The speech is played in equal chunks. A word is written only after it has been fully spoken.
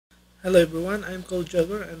Hello everyone, I'm Cole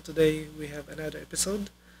Jogger and today we have another episode.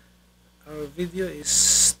 Our video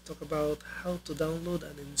is talk about how to download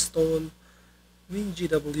and install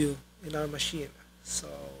MinGW in our machine. So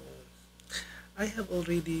I have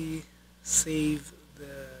already saved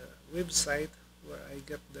the website where I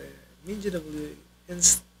got the MinGW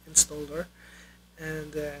installer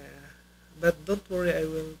and but don't worry, I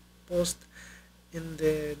will post in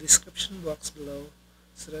the description box below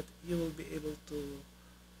so that you will be able to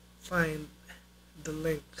find the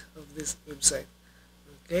link of this website.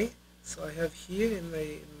 Okay, so I have here in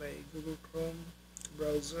my Google Chrome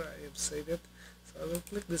browser, I have saved it. So I will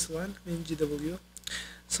click this one, MinGW.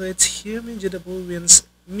 So it's here. MinGW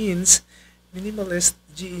means minimalist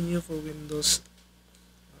GNU for Windows.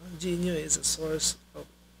 GNU is a source of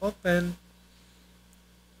open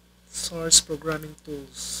source programming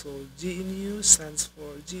tools. So GNU stands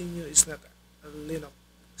for GNU is not a Linux.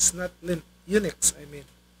 It's not Unix, I mean.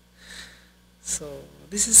 So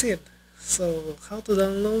this is it. So how to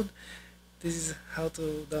download? This is how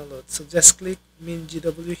to download. So just click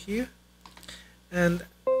MinGW here and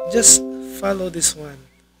just follow this one.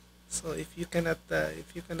 So if you cannot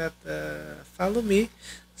follow me,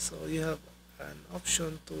 so you have an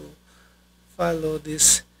option to follow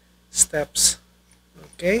these steps.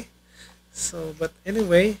 Okay. So but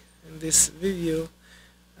anyway, in this video,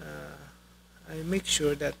 I make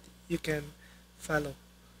sure that you can follow.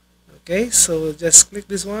 Okay, so just click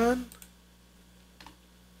this one,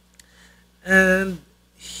 and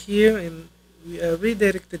here we are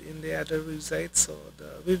redirected in the other website. So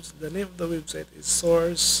the name of the website is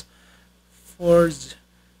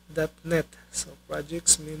sourceforge.net. So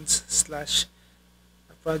projects means slash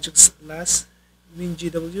projects slash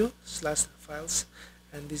mingw slash files,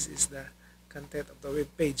 and this is the content of the web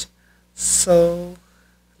page. So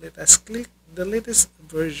let us click the latest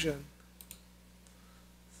version.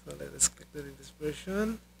 So let us click the latest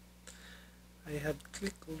version. I have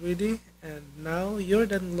clicked already, and now your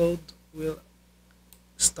download will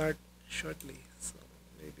start shortly. So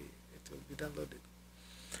maybe it will be downloaded.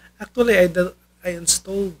 Actually, I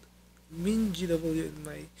installed MinGW in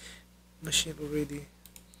my machine already.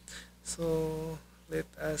 So let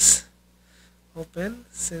us open,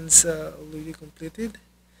 since already completed.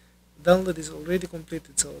 Download is already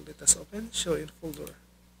completed, so let us open. Show in folder.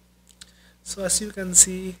 So as you can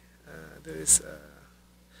see, there is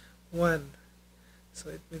one. So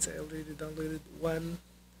it means I already downloaded one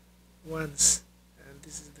once, and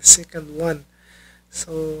this is the second one.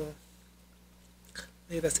 So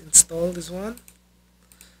let us install this one.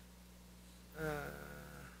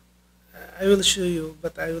 I will show you,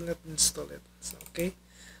 but I will not install it. So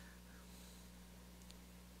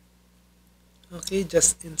okay,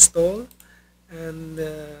 just install, and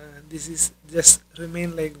this is just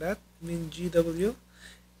remain like that. MinGW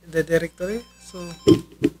in the directory. So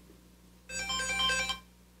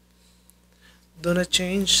do not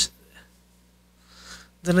change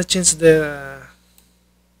the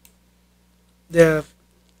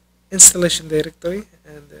installation directory,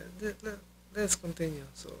 and let's continue.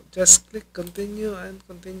 So just click continue and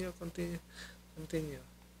continue.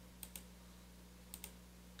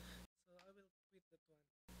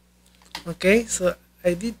 Okay, so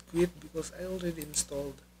I did quit because I already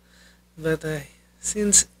installed, but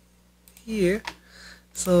since here,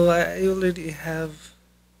 so I already have.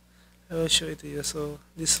 I will show it to you. So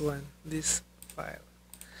this file.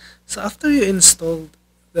 So after you installed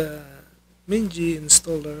the MinGW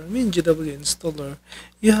installer,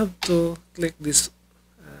 you have to click this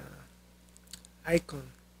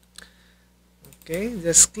icon. Okay,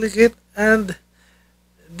 just click it, and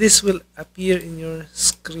this will appear in your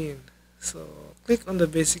screen. So click on the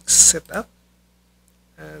basic setup,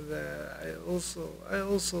 and I also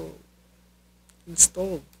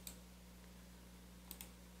installed.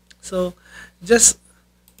 So just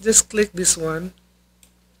click this one,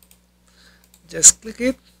 just click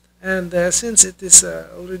it, and since it is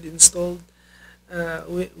already installed,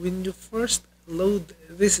 when you first load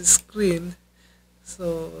this screen,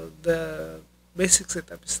 so the basic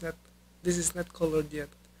setup is not, this is not colored yet,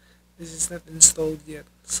 this is not installed yet.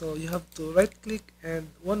 So you have to right click and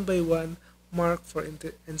one by one mark for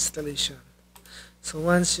installation. So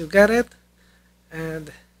once you got it,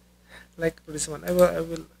 and like this one, I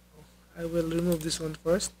will remove this one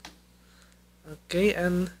first. Okay,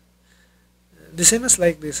 and the same as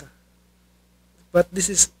like this, but this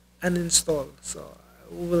is uninstall. So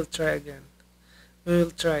we will try again. We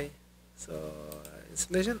will try. So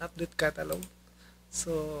installation update catalog.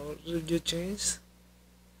 So review change.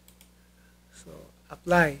 So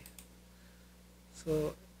apply.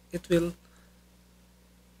 So it will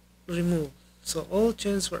remove. So all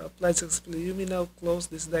changes were applied successfully. You may now close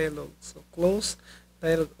this dialog. So close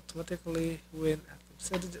dialog automatically when active.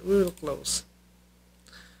 So we will close.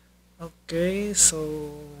 Okay,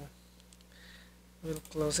 so we'll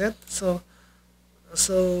close it. So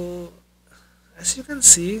as you can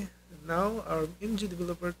see, now our MG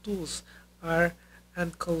developer tools are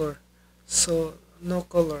and color. So no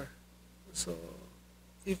color. So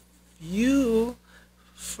if you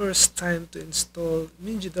first time to install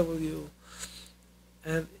MinGW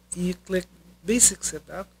and you click basic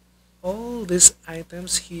setup, all these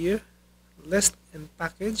items here, list and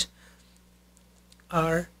package,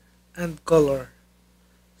 are and color.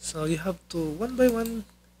 So you have to one by one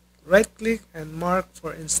right click and mark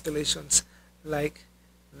for installations like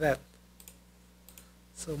that.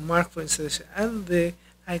 So mark for installation, and the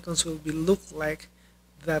icons will be look like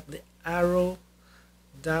that, the arrow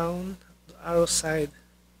down, the arrow side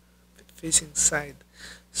facing side.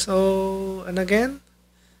 So, and again,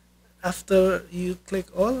 after you click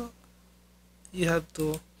all, you have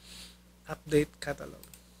to update catalog.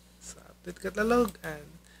 So update catalog and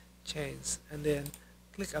change, and then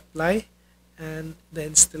click apply, and the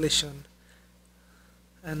installation,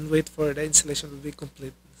 and wait for the installation to be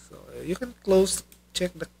complete. So you can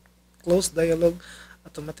check the close dialog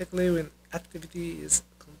automatically when activity is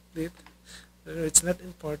complete. It's not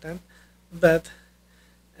important, but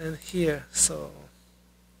and here, so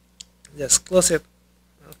just close it.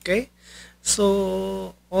 Okay,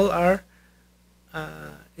 so all are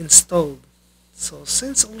installed. So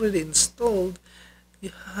since already installed,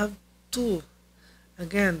 you have to,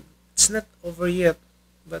 again, it's not over yet,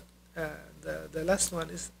 but the last one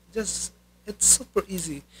is just, it's super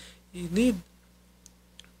easy. You need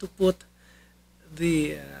to put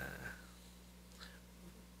the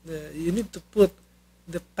you need to put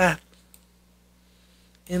the path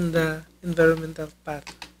in the environmental path.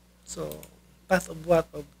 So path of what?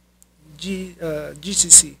 Of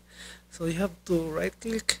GCC. So you have to right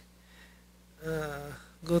click,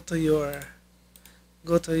 go to your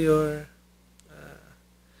go to your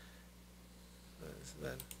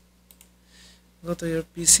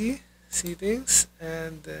PC settings,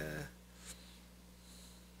 and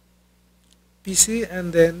PC,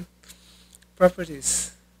 and then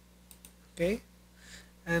properties. Okay,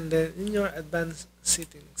 and then in your advanced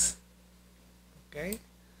settings. Okay,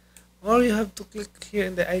 or you have to click here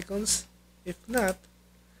in the icons. If not,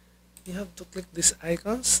 you have to click these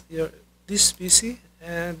icons, this PC,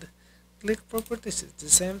 and click properties. It's the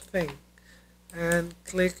same thing, and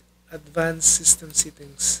click advanced system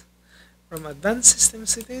settings. From advanced system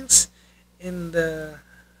settings, in the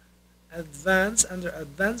advanced, under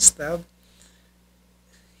advanced tab,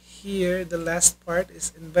 here the last part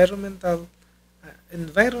is environmental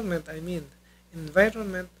environment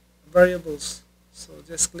variables. So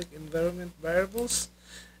just click environment variables,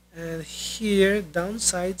 and here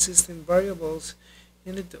downside system variables,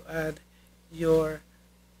 you need to add your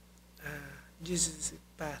GCC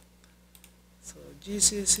path. So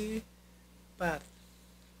GCC path,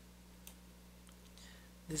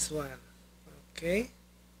 this one. Okay,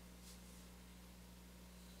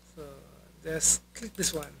 so just click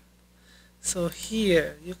this one. So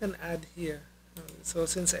here you can add here. So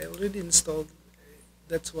since I already installed,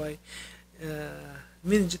 that's why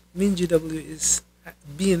MinGW is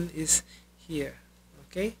bin is here.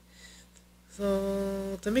 Okay,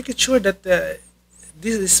 so to make it sure that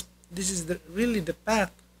this is really the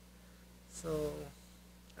path. So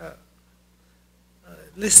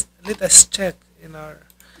let us check in our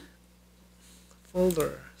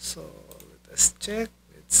folder. So let us check.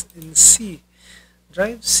 It's in C,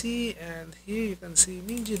 drive C, and here you can see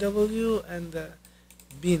MinGW and the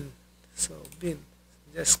bin. So bin,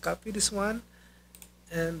 just copy this one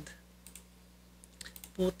and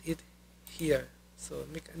put it here. So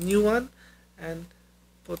make a new one and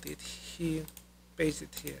put it here, paste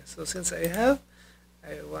it here. So since I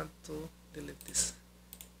want to delete this.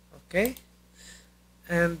 Okay,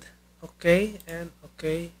 and okay, and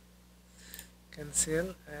okay,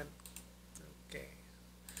 cancel, and okay.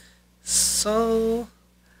 So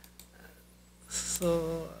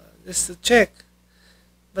just to check,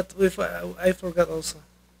 but if I forgot also,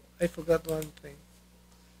 I forgot one thing.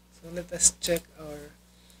 So let us check our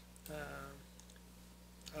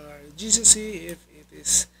GCC, if it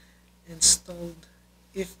is installed,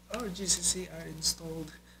 if our GCC are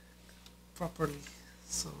installed properly.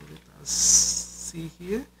 So let us see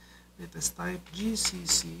here. Let us type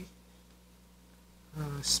GCC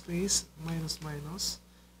space minus minus,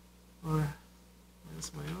 or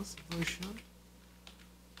minus version,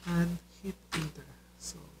 and hit enter.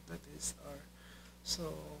 So that is our,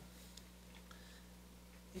 so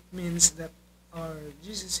it means that our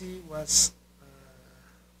GCC was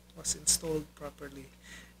installed properly,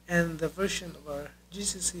 and the version of our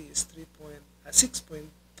GCC is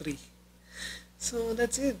 6.3. So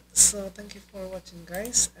that's it. So thank you for watching,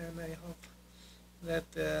 guys, and I hope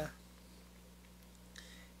that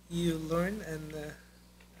you learn, and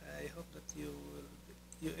I hope that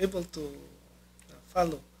you're able to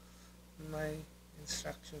follow my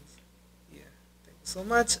instructions here. Thank you so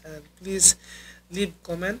much, and please leave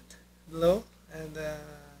comment below, and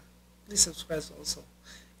please subscribe also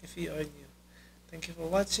if you are new. Thank you for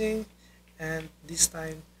watching, and this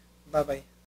time, bye bye.